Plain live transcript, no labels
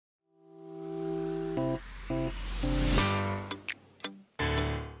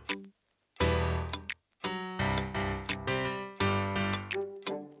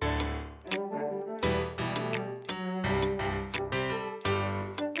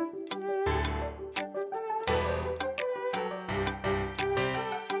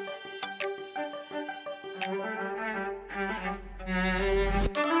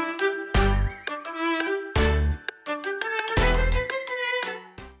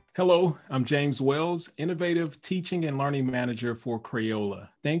Hello, I'm James Wells, Innovative Teaching and Learning Manager for Crayola.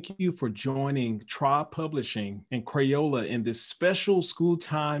 Thank you for joining Try Publishing and Crayola in this special school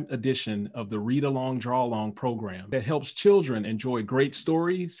time edition of the Read Along, Draw Along program that helps children enjoy great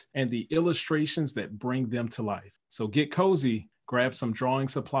stories and the illustrations that bring them to life. So get cozy, grab some drawing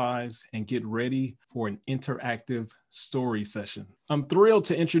supplies, and get ready for an interactive story session. I'm thrilled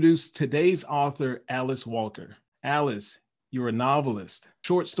to introduce today's author, Alice Walker. Alice, you're a novelist,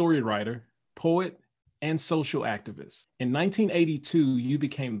 short story writer, poet, and social activist. In 1982, you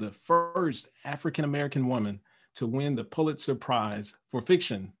became the first African-American woman to win the Pulitzer Prize for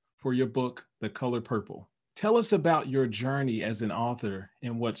fiction for your book, The Color Purple. Tell us about your journey as an author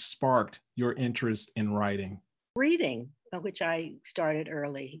and what sparked your interest in writing. Reading, which I started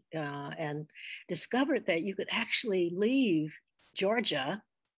early and discovered that you could actually leave Georgia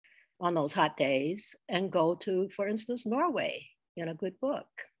on those hot days and go to, for instance, Norway in a good book.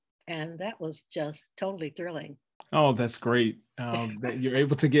 And that was just totally thrilling. Oh, that's great that you're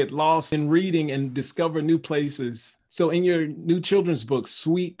able to get lost in reading and discover new places. So in your new children's book,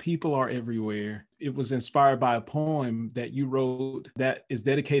 Sweet People Are Everywhere, it was inspired by a poem that you wrote that is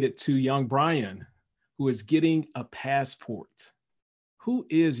dedicated to young Brian, who is getting a passport. Who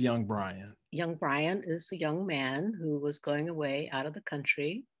is young Brian? Young Brian is a young man who was going away out of the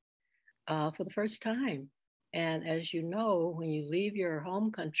country for the first time. And as you know, when you leave your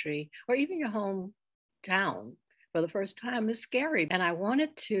home country or even your hometown for the first time, it's scary. And I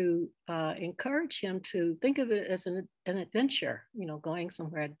wanted to encourage him to think of it as an adventure, going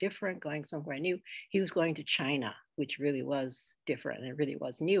somewhere different, going somewhere new. He was going to China, which really was different and really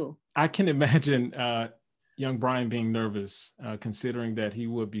was new. I can imagine young Brian being nervous, considering that he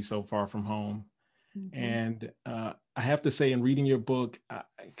would be so far from home. Mm-hmm. And I have to say, in reading your book, I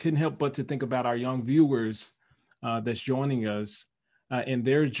couldn't help but to think about our young viewers that's joining us in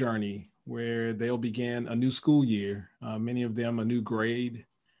their journey, where they'll begin a new school year, many of them a new grade,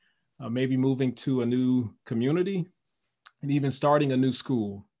 maybe moving to a new community, and even starting a new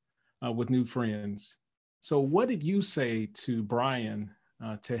school with new friends. So what did you say to Brian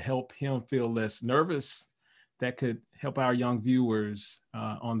to help him feel less nervous that could help our young viewers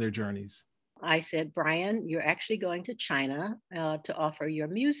on their journeys? I said, Brian, you're actually going to China to offer your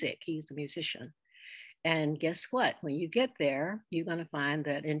music. He's a musician. And guess what? When you get there, you're going to find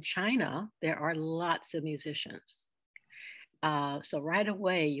that in China, there are lots of musicians. So right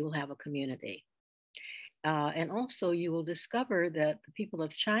away, you'll have a community. And also you will discover that the people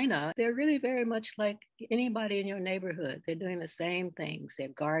of China, they're really very much like anybody in your neighborhood. They're doing the same things. They're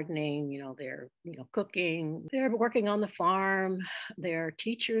gardening, they're cooking, they're working on the farm. There are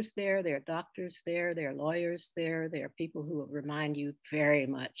teachers there, there are doctors there, there are lawyers there. There are people who will remind you very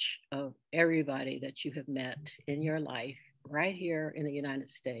much of everybody that you have met in your life right here in the United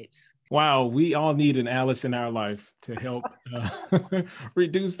States. Wow, we all need an Alice in our life to help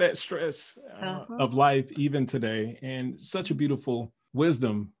reduce that stress of life even today. And such a beautiful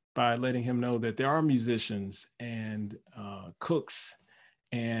wisdom by letting him know that there are musicians and cooks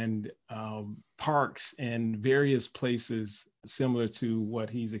and parks and various places similar to what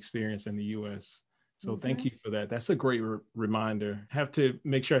he's experienced in the U.S. So thank you for that. That's a great reminder. Have to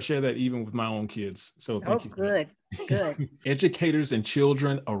make sure I share that even with my own kids. So thank you. Good. Educators and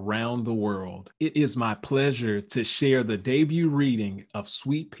children around the world, it is my pleasure to share the debut reading of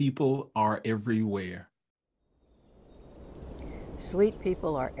Sweet People Are Everywhere. Sweet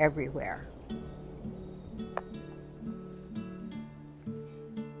people are everywhere.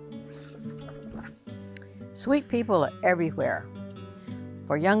 Sweet people are everywhere.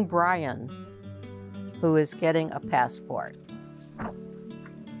 For young Brian, who is getting a passport.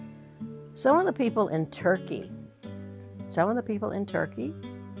 Some of the people in Turkey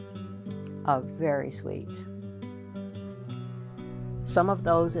are very sweet. Some of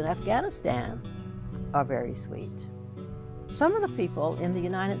those in Afghanistan are very sweet. Some of the people in the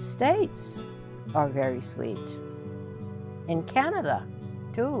United States are very sweet. In Canada,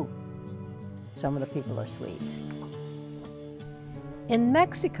 too, some of the people are sweet. In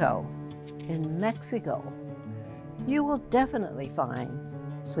Mexico, you will definitely find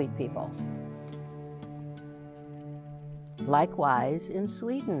sweet people. Likewise in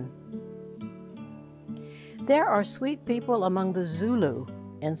Sweden. There are sweet people among the Zulu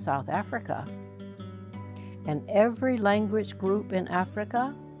in South Africa, and every language group in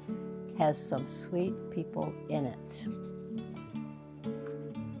Africa has some sweet people in it.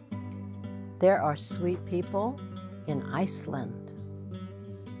 There are sweet people in Iceland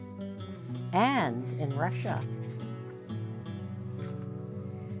and in Russia.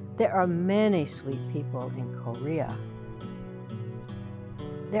 There are many sweet people in Korea.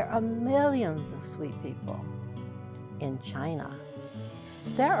 There are millions of sweet people in China.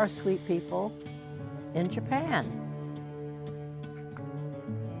 There are sweet people in Japan.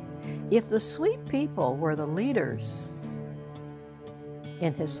 If the sweet people were the leaders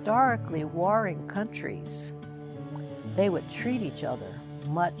in historically warring countries, they would treat each other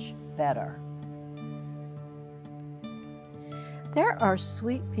much better. There are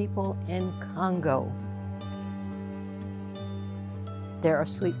sweet people in Congo. There are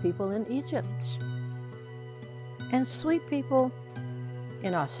sweet people in Egypt, and sweet people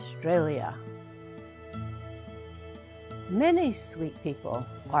in Australia. Many sweet people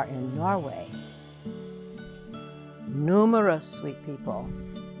are in Norway. Numerous sweet people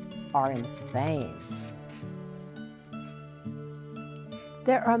are in Spain.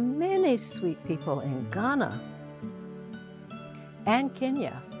 There are many sweet people in Ghana and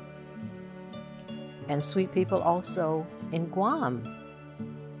Kenya, and sweet people also in Guam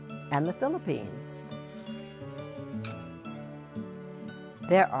and the Philippines.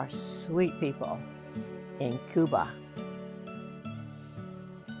 There are sweet people in Cuba.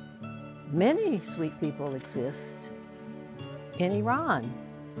 Many sweet people exist in Iran.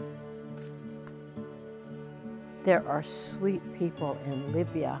 There are sweet people in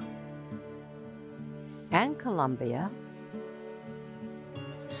Libya and Colombia.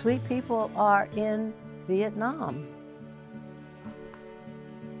 Sweet people are in Vietnam.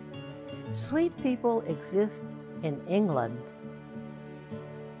 Sweet people exist in England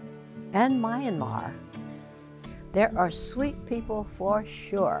and Myanmar. There are sweet people for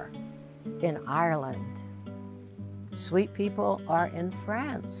sure in Ireland. Sweet people are in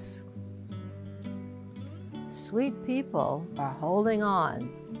France. Sweet people are holding on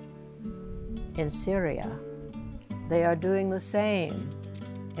in Syria. They are doing the same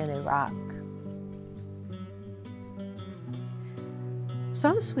in Iraq.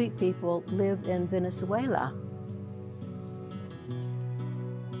 Some sweet people live in Venezuela.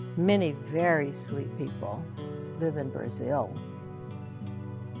 Many very sweet people live in Brazil.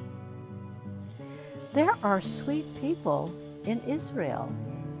 There are sweet people in Israel,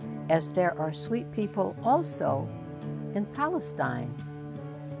 as there are sweet people also in Palestine.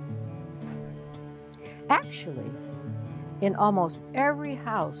 Actually, in almost every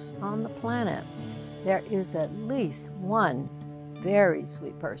house on the planet, there is at least one very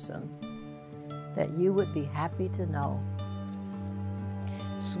sweet person that you would be happy to know.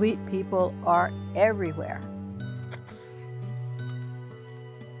 Sweet people are everywhere.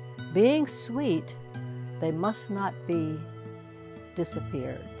 Being sweet, they must not be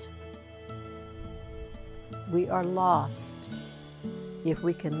disappeared. We are lost if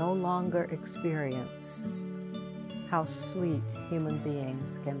we can no longer experience how sweet human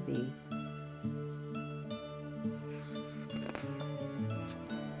beings can be.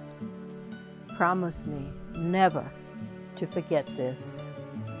 Promise me never to forget this.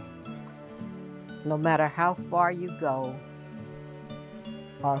 No matter how far you go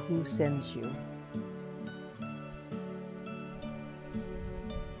or who sends you.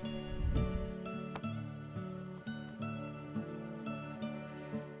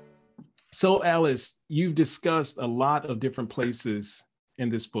 So Alice, you've discussed a lot of different places in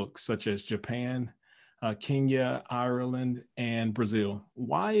this book, such as Japan, Kenya, Ireland, and Brazil.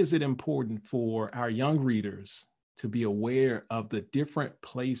 Why is it important for our young readers to be aware of the different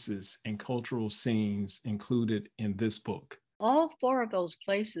places and cultural scenes included in this book? All four of those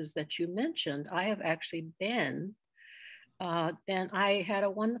places that you mentioned, I have actually been. And I had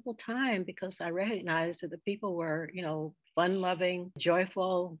a wonderful time because I recognized that the people were, fun-loving,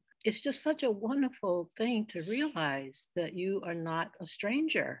 joyful. It's just such a wonderful thing to realize that you are not a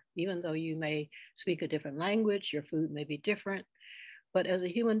stranger, even though you may speak a different language, your food may be different. But as a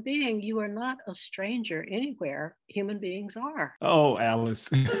human being, you are not a stranger anywhere. Human beings are. Oh,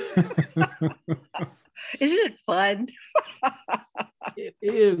 Alice. Isn't it fun? It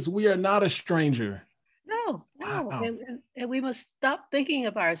is. We are not a stranger. No. Wow. And we must stop thinking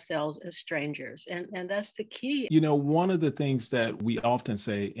of ourselves as strangers. And that's the key. One of the things that we often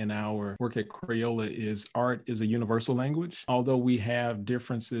say in our work at Crayola is art is a universal language. Although we have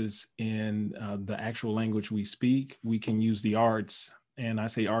differences in the actual language we speak, we can use the arts and I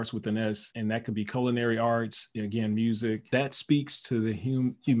say arts with an S, and that could be culinary arts, again, music. That speaks to the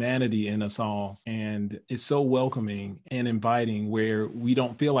humanity in us all. And it's so welcoming and inviting where we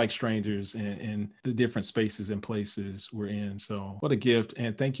don't feel like strangers in the different spaces and places we're in. So what a gift.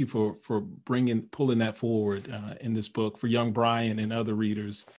 And thank you for pulling that forward in this book for young Brian and other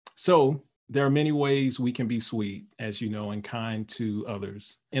readers. So there are many ways we can be sweet, as you know, and kind to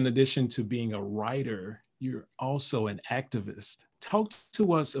others. In addition to being a writer, you're also an activist. Talk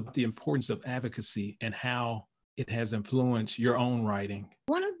to us about the importance of advocacy and how it has influenced your own writing.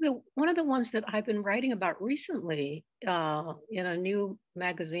 One of the ones that I've been writing about recently in a new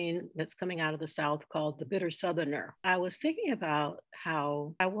magazine that's coming out of the South called The Bitter Southerner. I was thinking about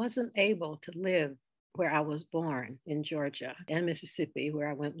how I wasn't able to live where I was born in Georgia and Mississippi, where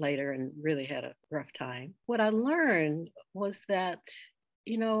I went later and really had a rough time. What I learned was that,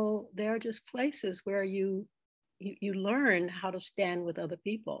 you know, there are just places where you learn how to stand with other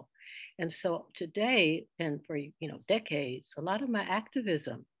people. And so today, and for, you know, decades, a lot of my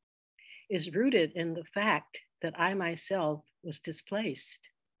activism is rooted in the fact that I myself was displaced.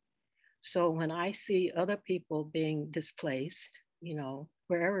 So when I see other people being displaced, you know,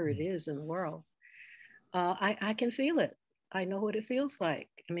 wherever it is in the world, I can feel it. I know what it feels like.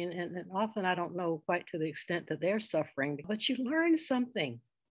 I mean, and often I don't know quite to the extent that they're suffering, but you learn something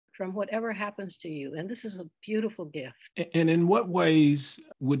from whatever happens to you. And this is a beautiful gift. And in what ways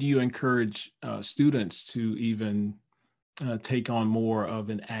would you encourage students to even take on more of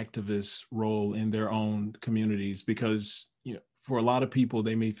an activist role in their own communities? Because, you know, for a lot of people,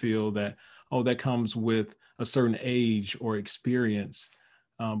 they may feel that, oh, that comes with a certain age or experience.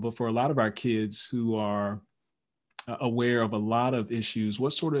 But for a lot of our kids who are aware of a lot of issues,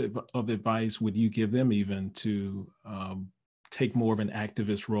 what sort of advice would you give them even to take more of an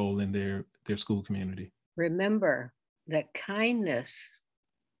activist role in their school community? Remember that kindness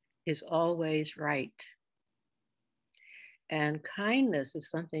is always right. And kindness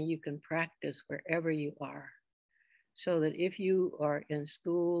is something you can practice wherever you are. So that if you are in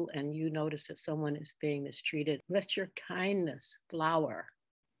school and you notice that someone is being mistreated, let your kindness flower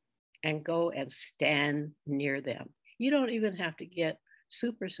and go and stand near them. You don't even have to get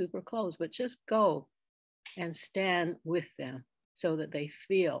super, super close, but just go and stand with them so that they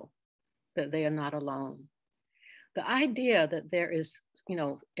feel that they are not alone. The idea that there is, you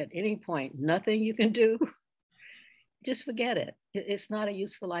know, at any point, nothing you can do, just forget it. It's not a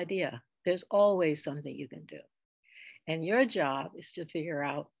useful idea. There's always something you can do. And your job is to figure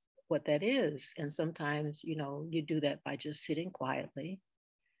out what that is. And sometimes, you know, you do that by just sitting quietly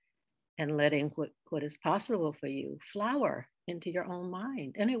and letting what is possible for you flower into your own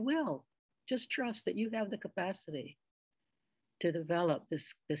mind. And it will. Just trust that you have the capacity to develop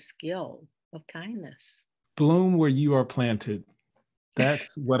this skill of kindness. Bloom where you are planted.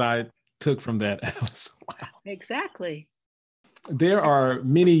 That's what I took from that, Alice. Wow. Exactly. There are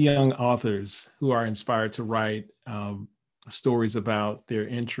many young authors who are inspired to write stories about their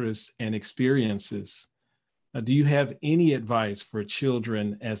interests and experiences. Do you have any advice for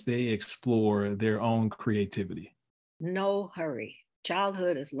children as they explore their own creativity? No hurry.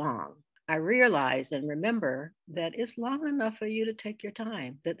 Childhood is long. I realize and remember that it's long enough for you to take your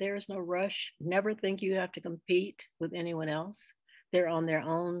time, that there is no rush. Never think you have to compete with anyone else. They're on their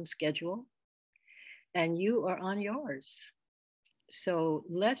own schedule and you are on yours. So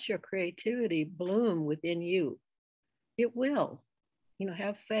let your creativity bloom within you. It will. You know,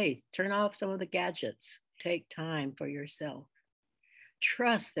 have faith. Turn off some of the gadgets. Take time for yourself.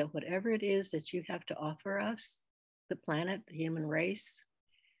 Trust that whatever it is that you have to offer us, the planet, the human race,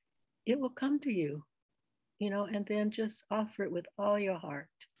 it will come to you, you know, and then just offer it with all your heart.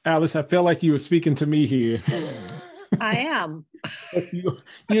 Alice, I felt like you were speaking to me here. I am. Yes,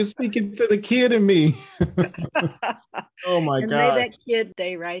 you're speaking to the kid in me. Oh my God. And may that kid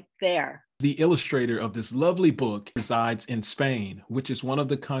stay right there. The illustrator of this lovely book resides in Spain, which is one of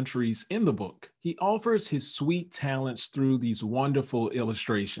the countries in the book. He offers his sweet talents through these wonderful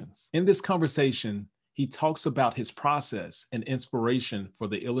illustrations. In this conversation, he talks about his process and inspiration for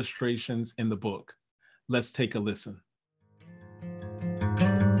the illustrations in the book. Let's take a listen.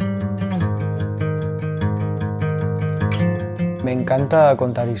 Me encanta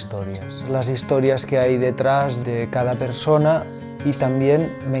contar historias, las historias que hay detrás de cada persona. Y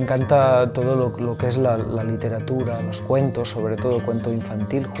también me encanta todo lo que es la literatura, los cuentos, sobre todo cuento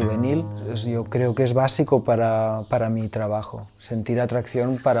infantil, juvenil. Yo creo que es básico para mi trabajo, sentir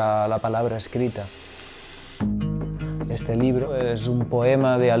atracción para la palabra escrita. Este libro es un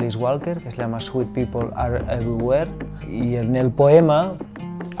poema de Alice Walker que se llama Sweet People Are Everywhere. Y en el poema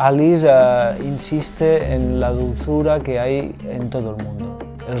Alice insiste en la dulzura que hay en todo el mundo.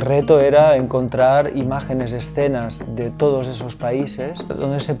 El reto era encontrar imágenes, escenas de todos esos países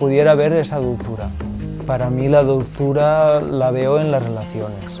donde se pudiera ver esa dulzura. Para mí la dulzura la veo en las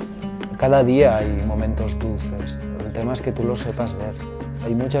relaciones. Cada día hay momentos dulces, el tema es que tú los sepas ver.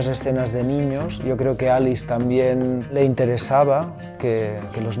 Hay muchas escenas de niños, yo creo que a Alice también le interesaba que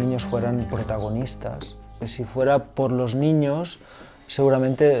los niños fueran protagonistas. Si fuera por los niños,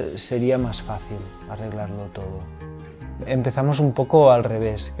 seguramente sería más fácil arreglarlo todo. Empezamos un poco al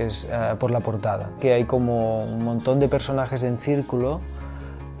revés, que es por la portada, que hay como un montón de personajes en círculo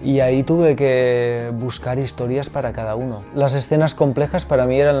y ahí tuve que buscar historias para cada uno. Las escenas complejas para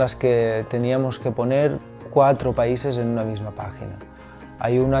mí eran las que teníamos que poner 4 países en una misma página.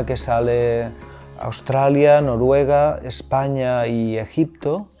 Hay una que sale Australia, Noruega, España y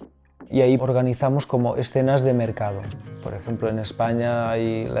Egipto, y ahí organizamos como escenas de mercado. Por ejemplo, en España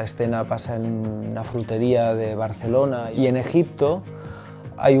la escena pasa en una frutería de Barcelona y en Egipto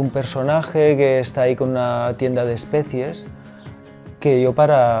hay un personaje que está ahí con una tienda de especies que yo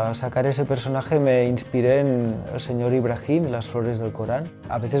para sacar ese personaje me inspiré en el señor Ibrahim y las flores del Corán.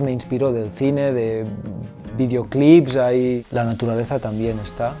 A veces me inspiro del cine, de videoclips, ahí la naturaleza también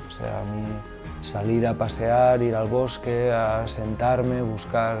está. O sea, a mí salir a pasear, ir al bosque, a sentarme,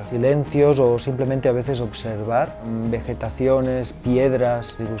 buscar silencios o simplemente a veces observar vegetaciones,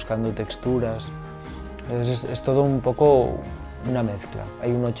 piedras y buscando texturas. Es todo un poco una mezcla.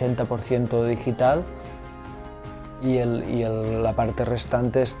 Hay un 80% digital y la parte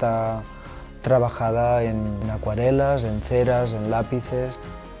restante está trabajada en acuarelas, en ceras, en lápices.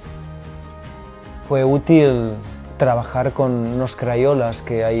 Fue útil trabajar con unos Crayolas,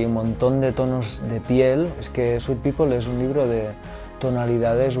 que hay un montón de tonos de piel. Es que Sweet People es un libro de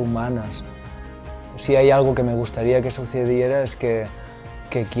tonalidades humanas. Si hay algo que me gustaría que sucediera es que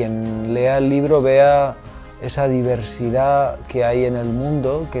quien lea el libro vea esa diversidad que hay en el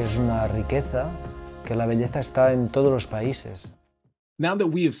mundo, que es una riqueza, que la belleza está en todos los países. Now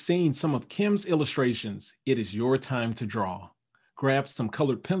that we have seen some of Quim's illustrations, it is your time to draw. Grab some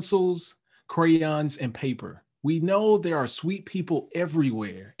colored pencils, crayons, and paper. We know there are sweet people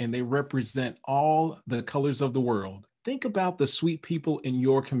everywhere, and they represent all the colors of the world. Think about the sweet people in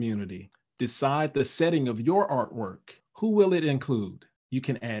your community. Decide the setting of your artwork. Who will it include? You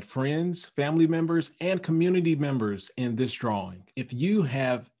can add friends, family members, and community members in this drawing. If you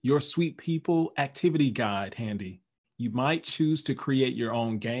have your sweet people activity guide handy, you might choose to create your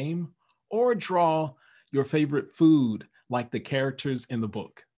own game or draw your favorite food like the characters in the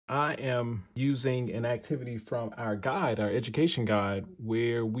book. I am using an activity from our guide, our education guide,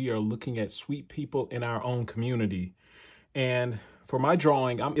 where we are looking at sweet people in our own community. And for my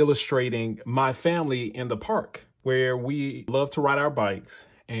drawing, I'm illustrating my family in the park, where we love to ride our bikes.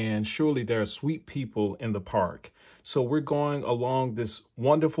 And surely there are sweet people in the park. So we're going along this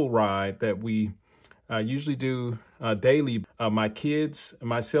wonderful ride that we usually do daily. My kids,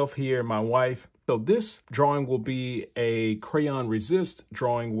 myself here, my wife. So this drawing will be a crayon resist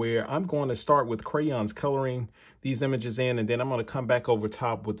drawing where I'm going to start with crayons coloring these images in, and then I'm going to come back over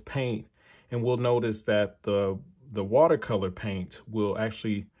top with paint, and we'll notice that the watercolor paint will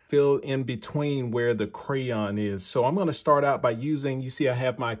actually fill in between where the crayon is. So I'm going to start out by using, you see I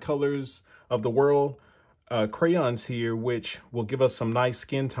have my colors of the world crayons here, which will give us some nice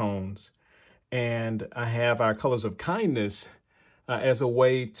skin tones. And I have our colors of kindness as a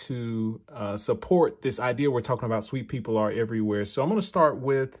way to support this idea we're talking about, sweet people are everywhere. So I'm going to start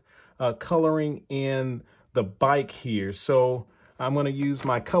with coloring in the bike here. So I'm going to use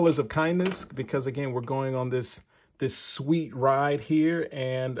my colors of kindness because, again, we're going on this sweet ride here.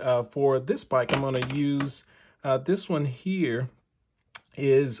 And for this bike, I'm going to use this one here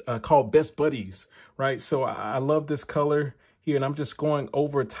is called Best Buddies, right? So I love this color here, and I'm just going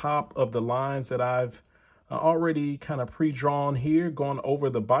over top of the lines that I've already kind of pre-drawn here, going over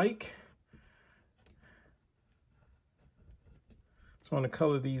the bike. So I'm going to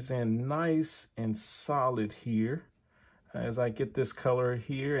color these in nice and solid here as I get this color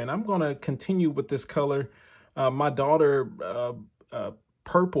here. And I'm going to continue with this color. My daughter,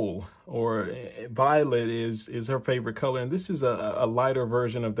 purple or violet is her favorite color. And this is a lighter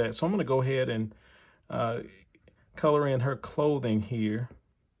version of that. So I'm going to go ahead and color in her clothing here.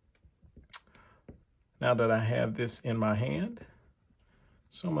 Now that I have this in my hand.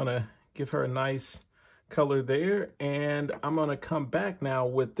 So I'm gonna give her a nice color there, and I'm gonna come back now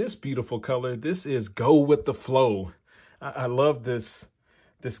with this beautiful color. This is Go With The Flow. I love this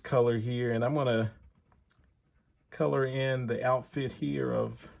color here, and I'm gonna color in the outfit here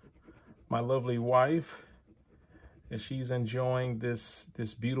of my lovely wife. that she's enjoying this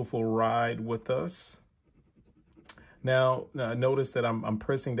beautiful ride with us. Now, notice that I'm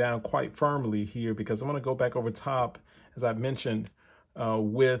pressing down quite firmly here because I'm going to go back over top, as I mentioned,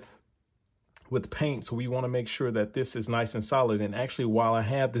 with paint. So we want to make sure that this is nice and solid. And actually, while I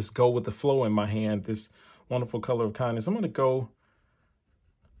have this Go With The Flow in my hand, this wonderful color of kindness, I'm going to go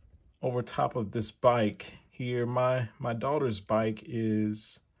over top of this bike here. My daughter's bike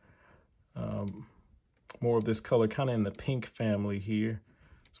is more of this color, kind of in the pink family here.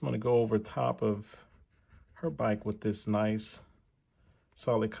 So I'm going to go over top of her bike with this nice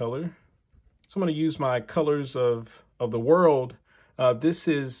solid color. So I'm going to use my colors of the world. This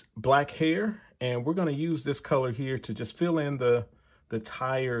is black hair, and we're going to use this color here to just fill in the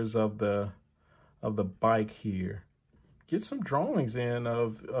tires of the bike here. Get some drawings in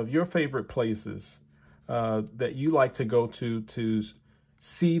of your favorite places that you like to go to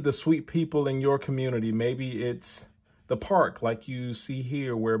see the sweet people in your community. Maybe it's the park, like you see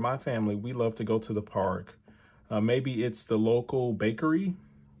here, where my family, we love to go to the park. Maybe it's the local bakery,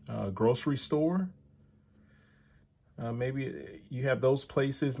 grocery store. Maybe you have those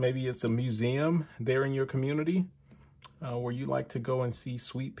places. Maybe it's a museum there in your community where you like to go and see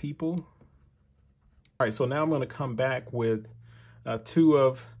sweet people. All right, so now I'm going to come back with two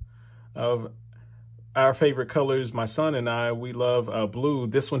of our favorite colors. My son and I, we love blue.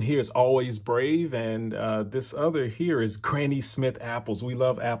 This one here is Always Brave, and this other here is Granny Smith apples. We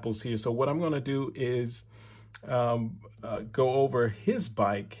love apples here. So what I'm going to do is go over his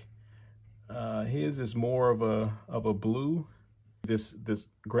bike. His is more of a blue. This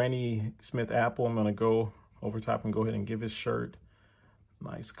Granny Smith apple, I'm going to go over top and go ahead and give his shirt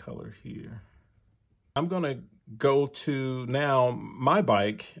nice color here. I'm going to go to now my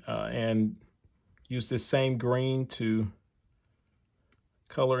bike and use this same green to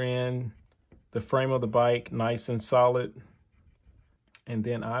color in the frame of the bike nice and solid. And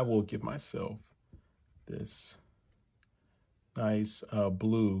then I will give myself this nice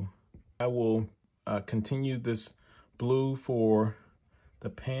blue. I will continue this blue for the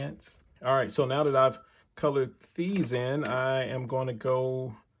pants. All right, so now that I've colored these in, I am going to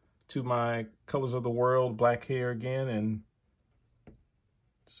go to my colors of the world, black hair again, and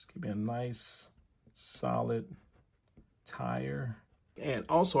just give me a nice solid tire. And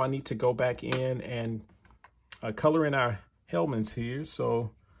also I need to go back in and color in our helmets here.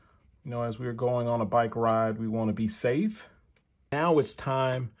 So, you know, as we're going on a bike ride, we want to be safe. Now it's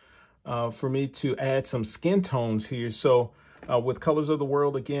time for me to add some skin tones here. So with colors of the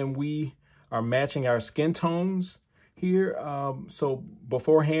world, again, we are matching our skin tones here. So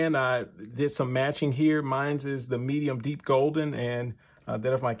beforehand, I did some matching here. Mine's is the medium deep golden, and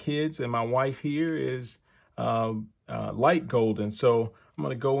that of my kids and my wife here is light golden. So I'm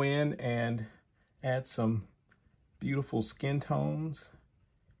going to go in and add some beautiful skin tones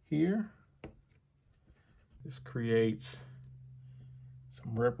here. This creates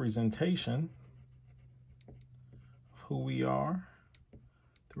some representation of who we are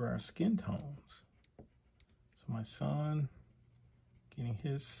through our skin tones. So my son getting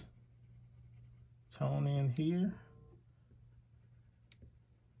his tone in here.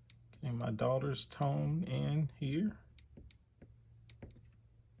 Getting my daughter's tone in here.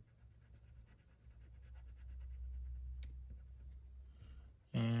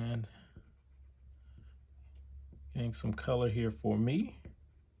 And getting some color here for me.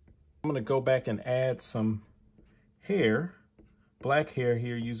 I'm going to go back and add some hair, black hair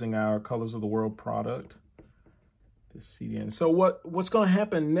here, using our Colors of the World product. This CD. So what's going to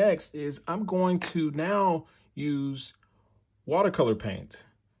happen next is I'm going to now use watercolor paint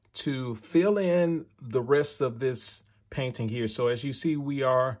to fill in the rest of this painting here. So as you see, we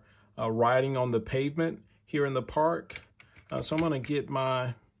are riding on the pavement here in the park. So I'm going to get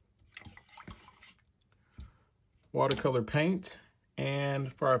my watercolor paint,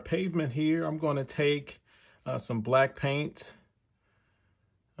 and for our pavement here, I'm going to take some black paint,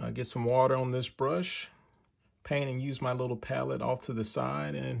 get some water on this brush, paint, and use my little palette off to the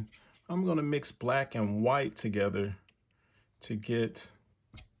side, and I'm going to mix black and white together to get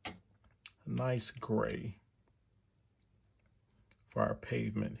a nice gray for our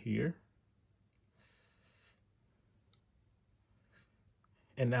pavement here.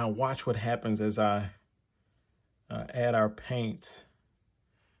 And now watch what happens as I add our paint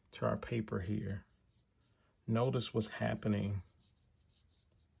to our paper here. Notice what's happening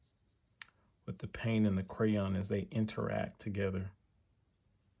with the paint and the crayon as they interact together.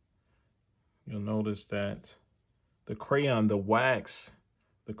 You'll notice that the crayon, the wax,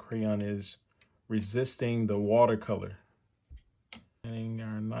 the crayon is resisting the watercolor. Adding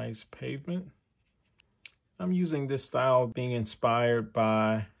our nice pavement. I'm using this style being inspired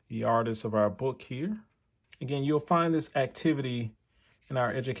by the artist of our book here. Again, you'll find this activity in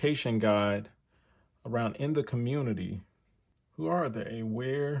our education guide around in the community. Who are they?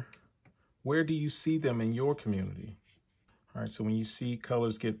 Where do you see them in your community? All right, so when you see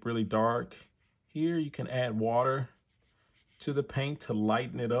colors get really dark, here you can add water to the paint to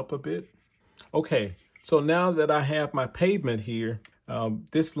lighten it up a bit. Okay, so now that I have my pavement here,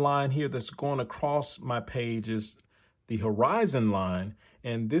 this line here that's going across my page is the horizon line,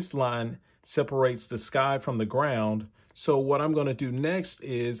 and this line separates the sky from the ground. So what I'm going to do next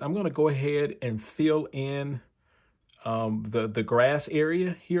is I'm going to go ahead and fill in the grass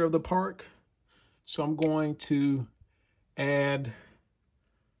area here of the park. So I'm going to add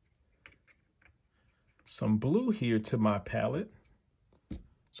some blue here to my palette.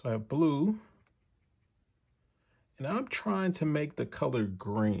 So I have blue, and I'm trying to make the color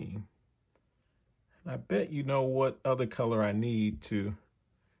green. And I bet you know what other color I need to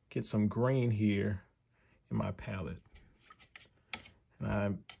get some green here in my palette.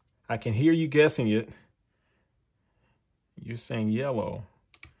 And I can hear you guessing it. You're saying yellow,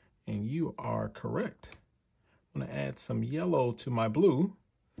 and you are correct. I'm gonna add some yellow to my blue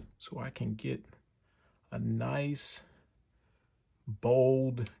so I can get a nice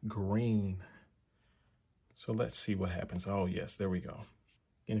bold green. So let's see what happens. Oh yes, there we go.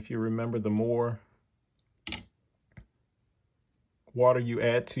 And if you remember, the more water you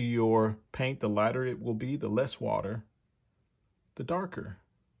add to your paint, the lighter it will be. The less water, the darker.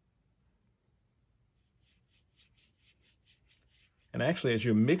 And actually, as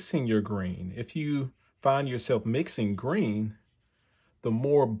you're mixing your green, if you find yourself mixing green, the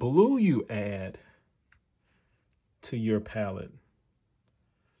more blue you add to your palette,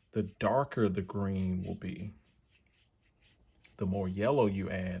 the darker the green will be. The more yellow you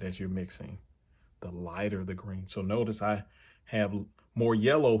add as you're mixing, the lighter the green. So notice I have more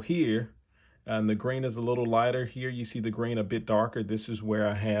yellow here, and the green is a little lighter. Here you see the green a bit darker. This is where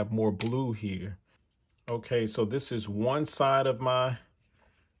I have more blue here. Okay, so this is one side of my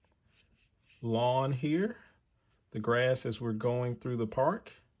lawn here, the grass as we're going through the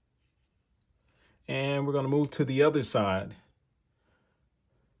park. And we're going to move to the other side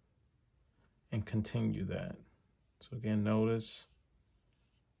and continue that. So again, notice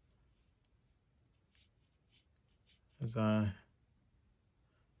as I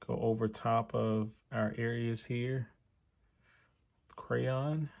go over top of our areas here,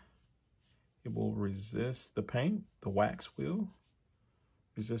 crayon, it will resist the paint, the wax will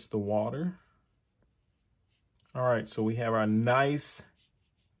resist the water. All right, so we have our nice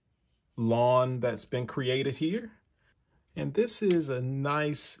lawn that's been created here. And this is a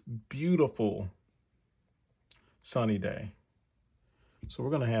nice, beautiful sunny day. So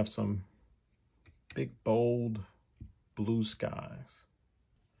we're gonna have some big, bold blue skies.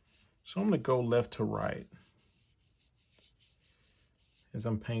 So I'm gonna go left to right as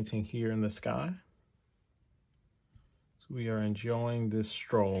I'm painting here in the sky. So we are enjoying this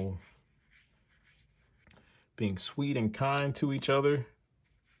stroll, being sweet and kind to each other.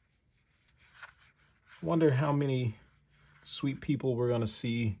 I wonder how many sweet people we're gonna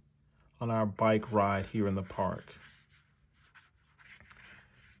see on our bike ride here in the park.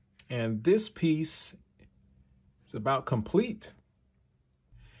 And this piece is about complete.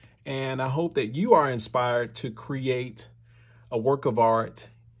 And I hope that you are inspired to create a work of art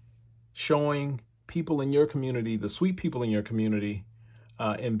showing people in your community, the sweet people in your community,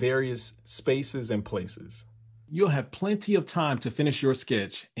 in various spaces and places. You'll have plenty of time to finish your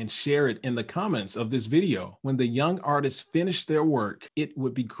sketch and share it in the comments of this video. When the young artists finish their work, it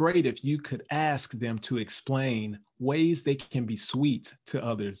would be great if you could ask them to explain ways they can be sweet to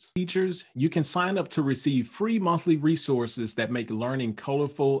others. Teachers, you can sign up to receive free monthly resources that make learning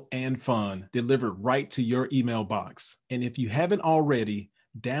colorful and fun, delivered right to your email box. And if you haven't already,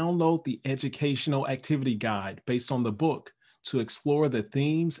 download the educational activity guide based on the book to explore the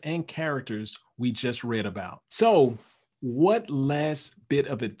themes and characters we just read about. So, what last bit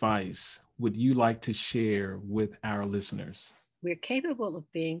of advice would you like to share with our listeners? We're capable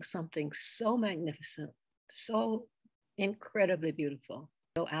of being something so magnificent, so incredibly beautiful.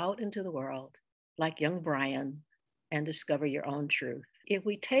 Go out into the world like young Brian and discover your own truth. If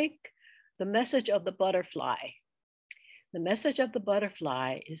we take the message of the butterfly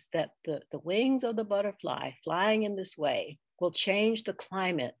is that the wings of the butterfly flying in this way will change the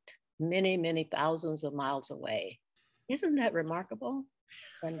climate many, many thousands of miles away. Isn't that remarkable?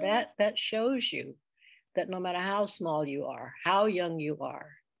 And that shows you that no matter how small you are, how young you are,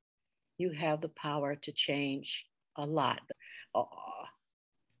 you have the power to change a lot.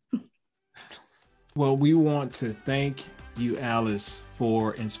 Well, we want to thank you, Alice,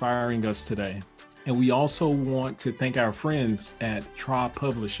 for inspiring us today. And we also want to thank our friends at Try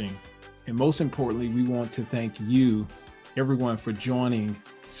Publishing. And most importantly, we want to thank you, everyone, for joining.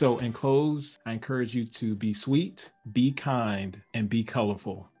 So in close, I encourage you to be sweet, be kind, and be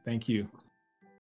colorful. Thank you.